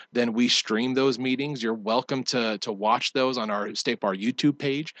Zoom, then we stream those meetings. You're welcome to watch those on our State Bar YouTube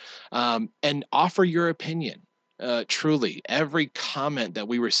page, and offer your opinion. Truly, every comment that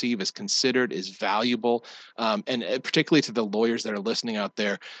we receive is considered, is valuable, and particularly to the lawyers that are listening out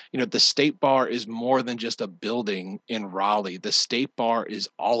there, the State Bar is more than just a building in Raleigh. The State Bar is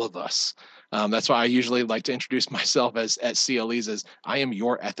all of us. That's why I usually like to introduce myself at CLEs as I am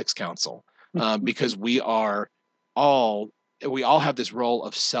your ethics counsel, because we all have this role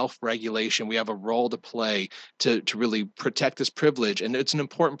of self-regulation. We have a role to play to really protect this privilege. And it's an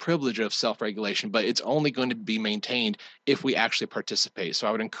important privilege of self-regulation, but it's only going to be maintained if we actually participate. So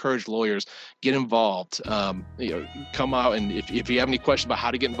I would encourage lawyers, get involved, come out. And if you have any questions about how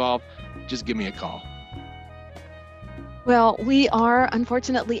to get involved, just give me a call. Well, we are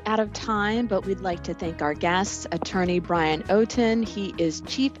unfortunately out of time, but we'd like to thank our guest, Attorney Brian Oten. He is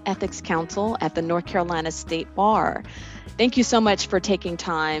Chief Ethics Counsel at the North Carolina State Bar. Thank you so much for taking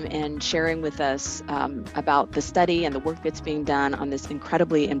time and sharing with us about the study and the work that's being done on this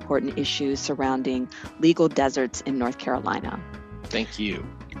incredibly important issue surrounding legal deserts in North Carolina. Thank you.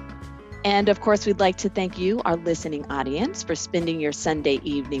 And of course, we'd like to thank you, our listening audience, for spending your Sunday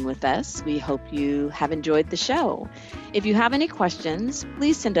evening with us. We hope you have enjoyed the show. If you have any questions,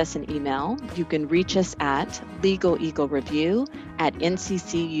 please send us an email. You can reach us at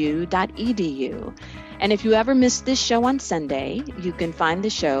legaleaglereview@nccu.edu. And if you ever miss this show on Sunday, you can find the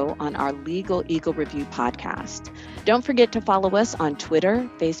show on our Legal Eagle Review podcast. Don't forget to follow us on Twitter,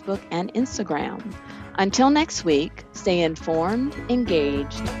 Facebook, and Instagram. Until next week, stay informed,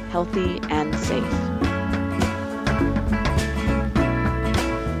 engaged, healthy, and safe.